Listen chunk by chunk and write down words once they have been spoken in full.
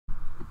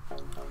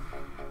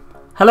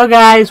Hello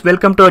guys,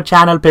 welcome to our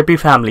channel Peppy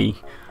Family.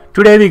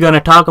 Today we're gonna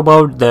talk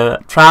about the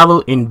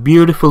travel in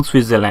beautiful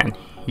Switzerland.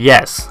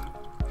 Yes.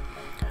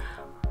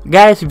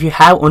 Guys, if you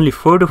have only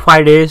 4 to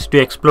 5 days to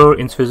explore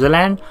in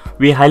Switzerland,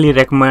 we highly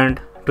recommend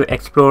to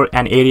explore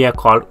an area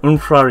called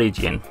Jungfrau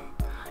Region.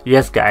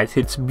 Yes guys,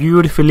 it's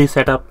beautifully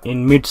set up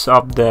in midst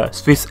of the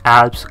Swiss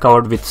Alps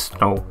covered with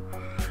snow.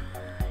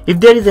 If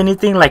there is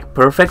anything like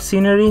perfect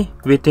scenery,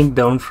 we think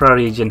the Jungfrau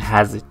region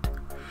has it.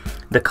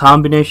 The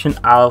combination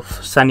of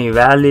sunny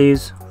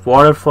valleys,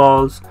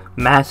 waterfalls,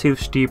 massive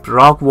steep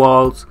rock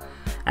walls,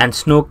 and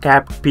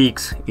snow-capped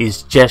peaks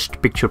is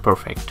just picture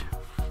perfect.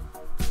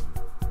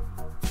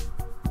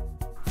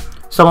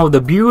 Some of the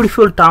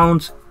beautiful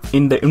towns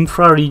in the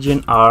Jungfrau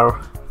region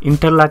are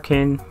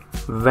Interlaken,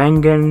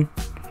 Wengen,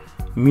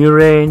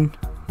 Murren,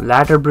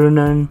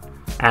 Lauterbrunnen,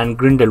 and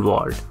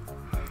Grindelwald.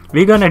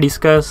 We're gonna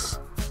discuss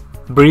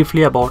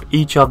briefly about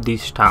each of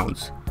these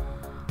towns.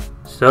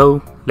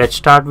 So let's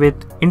start with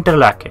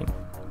Interlaken.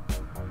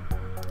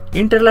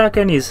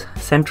 Interlaken is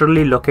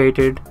centrally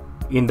located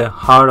in the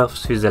heart of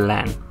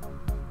Switzerland.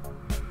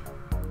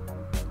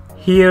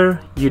 Here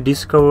you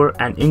discover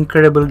an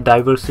incredible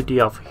diversity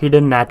of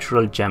hidden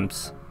natural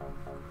gems.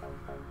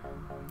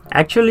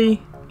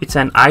 Actually, it's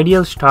an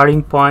ideal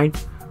starting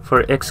point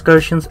for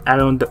excursions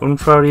around the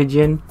Jungfrau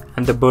region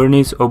and the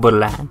Bernese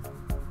Oberland.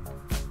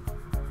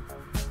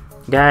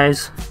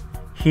 Guys,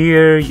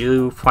 here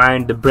you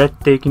find the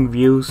breathtaking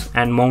views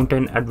and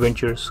mountain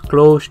adventures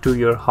close to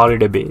your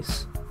holiday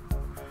base.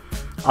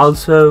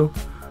 Also,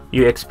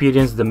 you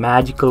experience the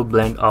magical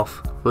blend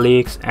of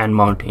lakes and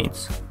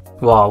mountains.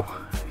 Wow,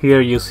 here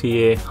you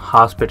see a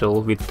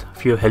hospital with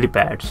few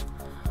helipads,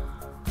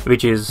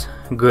 which is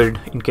good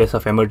in case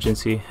of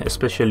emergency,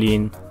 especially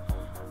in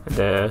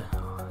the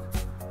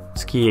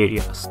ski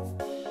areas.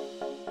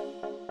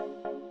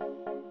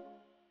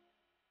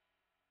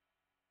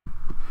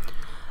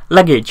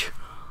 Luggage.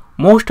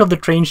 Most of the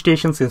train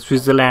stations in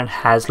Switzerland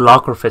has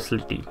locker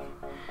facility.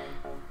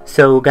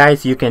 So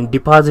guys, you can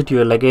deposit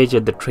your luggage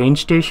at the train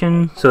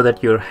station so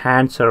that your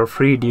hands are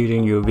free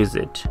during your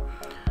visit.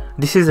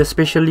 This is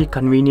especially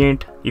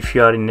convenient if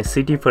you are in a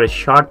city for a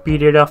short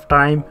period of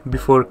time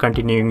before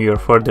continuing your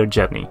further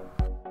journey.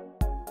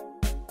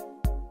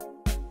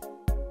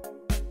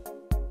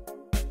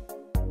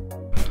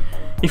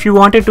 If you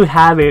wanted to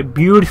have a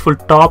beautiful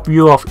top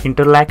view of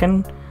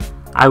Interlaken,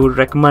 I would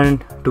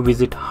recommend to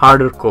visit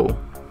Harderkow.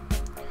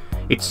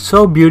 It's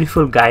so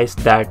beautiful guys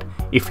that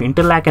if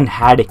Interlaken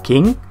had a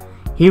king,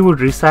 he would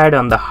reside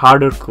on the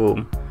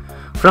Harderkow.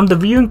 From the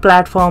viewing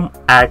platform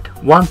at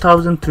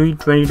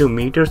 1322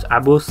 meters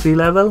above sea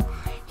level,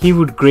 he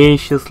would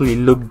graciously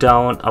look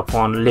down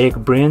upon Lake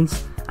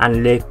Brienz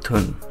and Lake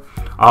Thun,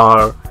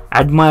 or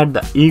admire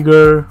the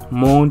Eger,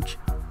 Monch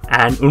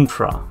and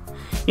Jungfrau.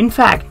 In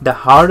fact, the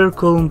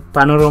Harderkow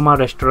Panorama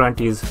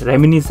restaurant is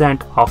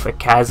reminiscent of a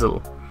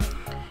castle.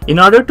 In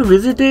order to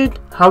visit it,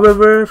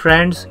 however,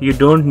 friends, you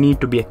don't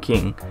need to be a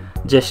king.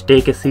 Just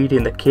take a seat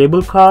in the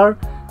cable car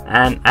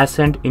and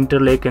ascend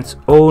Interlaken's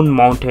own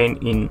mountain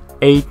in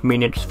 8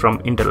 minutes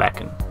from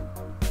Interlaken.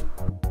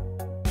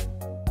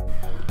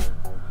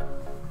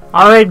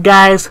 Alright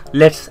guys,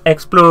 let's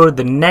explore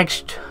the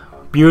next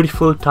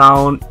beautiful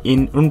town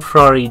in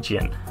Jungfrau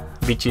region,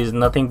 which is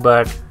nothing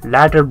but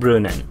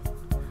Lauterbrunnen.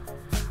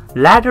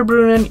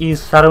 Lauterbrunnen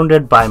is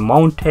surrounded by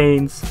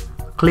mountains,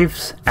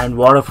 cliffs and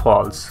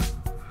waterfalls.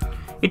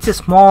 It's a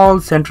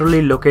small,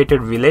 centrally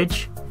located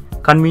village,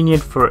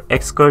 convenient for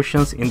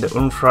excursions in the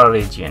Jungfrau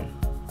region.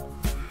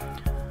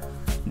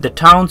 The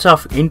towns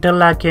of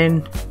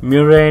Interlaken,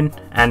 Murren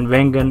and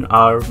Wengen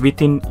are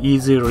within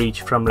easy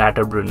reach from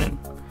Lauterbrunnen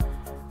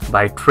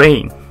by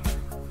train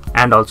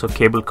and also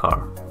cable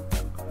car.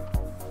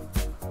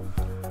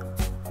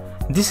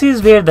 This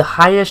is where the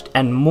highest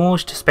and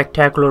most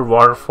spectacular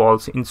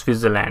waterfalls in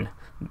Switzerland,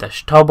 the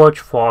Staubbach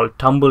Fall,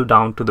 tumble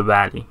down to the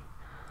valley.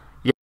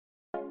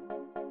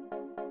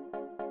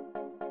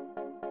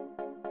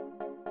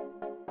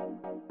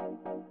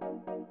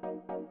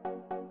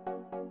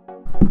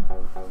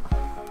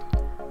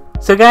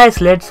 So guys,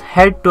 let's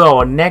head to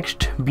our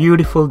next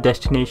beautiful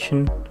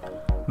destination,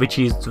 which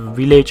is the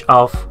village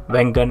of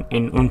Wengen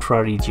in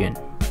Jungfrau region.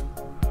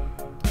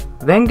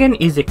 Wengen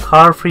is a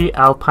car-free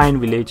alpine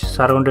village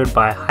surrounded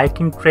by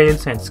hiking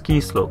trails and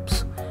ski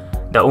slopes.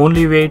 The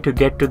only way to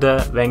get to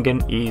the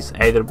Wengen is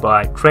either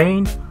by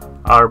train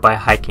or by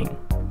hiking.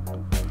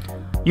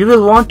 You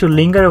will want to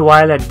linger a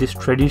while at this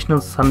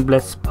traditional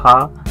sun-blessed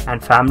spa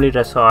and family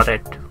resort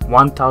at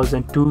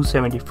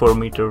 1274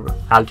 meter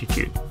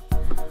altitude.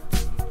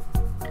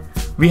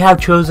 We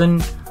have chosen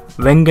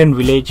Wengen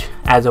village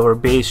as our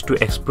base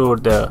to explore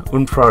the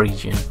Jungfrau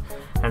region,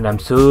 and I'm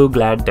so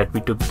glad that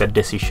we took that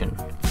decision.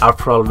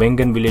 After all,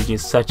 Wengen village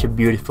is such a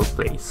beautiful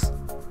place.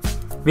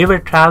 We were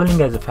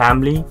traveling as a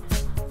family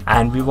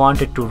and we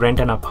wanted to rent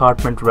an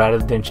apartment rather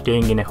than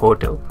staying in a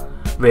hotel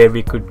where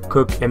we could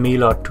cook a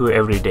meal or two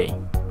every day.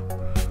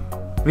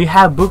 We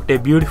have booked a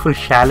beautiful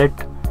chalet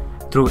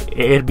through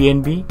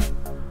Airbnb.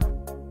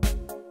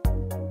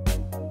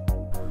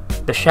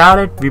 The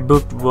chalet we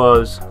booked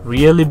was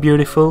really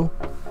beautiful.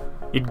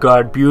 It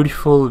got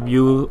beautiful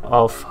view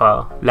of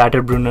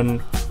Lauterbrunnen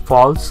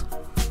falls.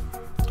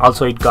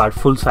 Also it got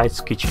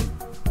full-size kitchen.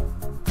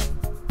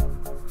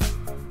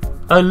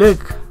 Oh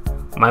look,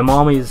 my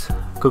mom is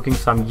cooking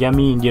some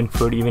yummy Indian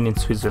food even in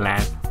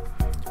Switzerland.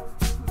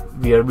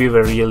 We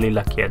were really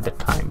lucky at the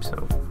time.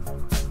 So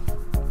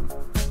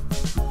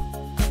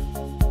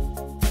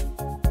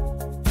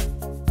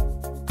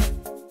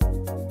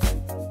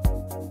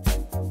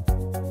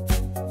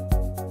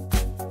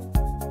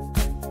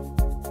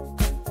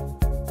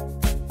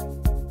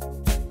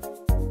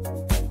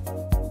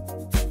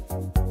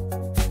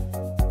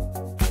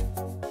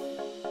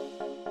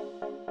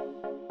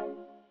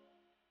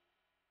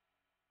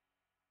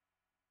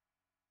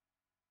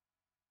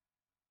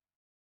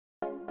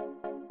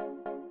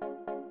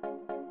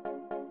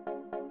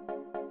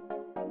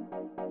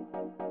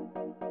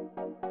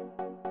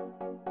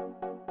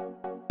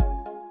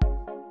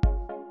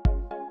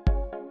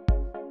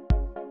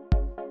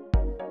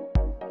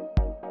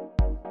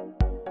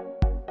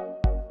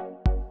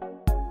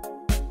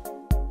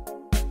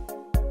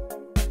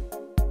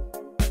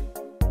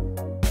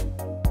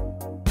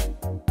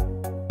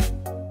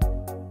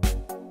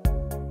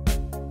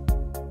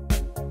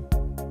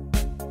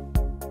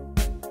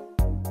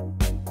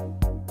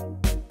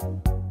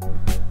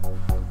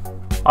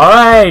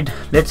alright,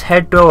 let's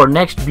head to our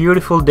next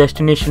beautiful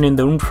destination in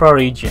the Jungfrau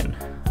region,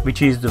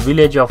 which is the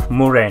village of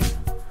Murren.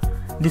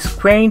 This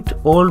quaint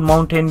old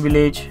mountain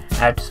village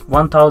at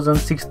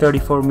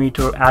 1634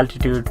 meter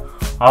altitude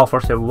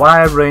offers a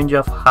wide range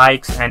of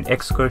hikes and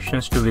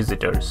excursions to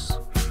visitors.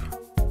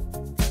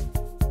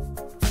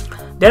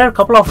 There are a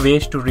couple of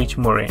ways to reach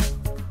Murren.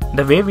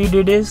 The way we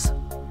did is,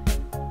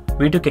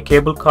 we took a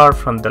cable car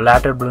from the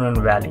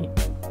Lauterbrunnen valley.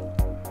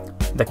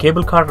 The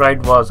cable car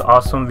ride was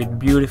awesome with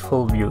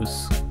beautiful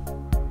views.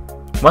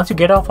 Once you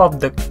get off of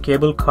the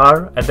cable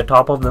car at the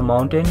top of the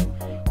mountain,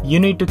 you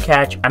need to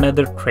catch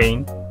another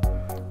train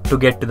to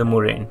get to the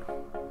Murren.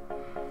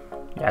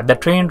 Yeah, the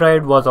train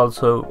ride was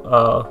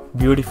also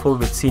beautiful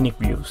with scenic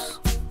views.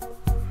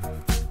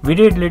 We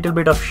did a little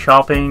bit of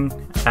shopping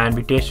and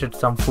we tasted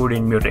some food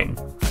in Murren.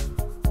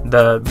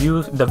 The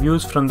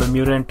views from the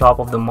Murren top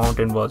of the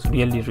mountain was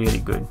really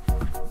good.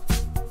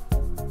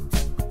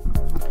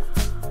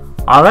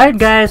 Alright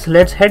guys,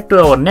 let's head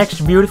to our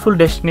next beautiful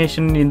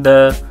destination in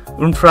the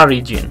Jungfrau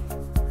region,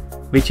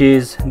 which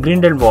is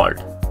Grindelwald.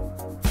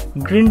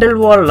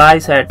 Grindelwald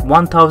lies at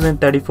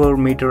 1034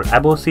 meter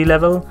above sea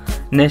level,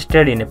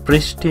 nested in a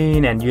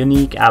pristine and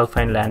unique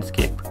alpine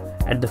landscape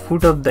at the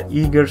foot of the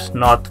Eger's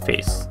north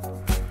face.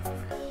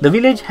 The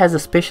village has a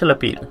special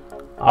appeal,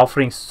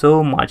 offering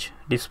so much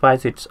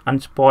despite its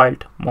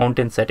unspoiled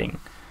mountain setting.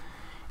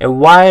 A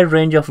wide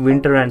range of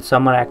winter and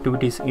summer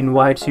activities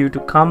invites you to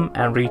come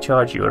and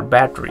recharge your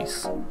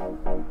batteries.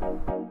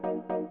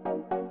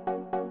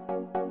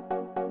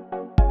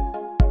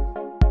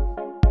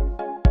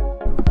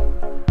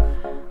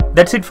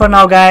 That's it for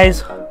now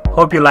guys.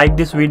 Hope you liked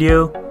this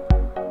video.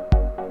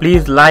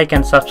 Please like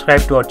and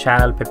subscribe to our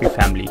channel Peppy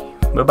Family.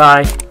 Bye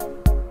bye.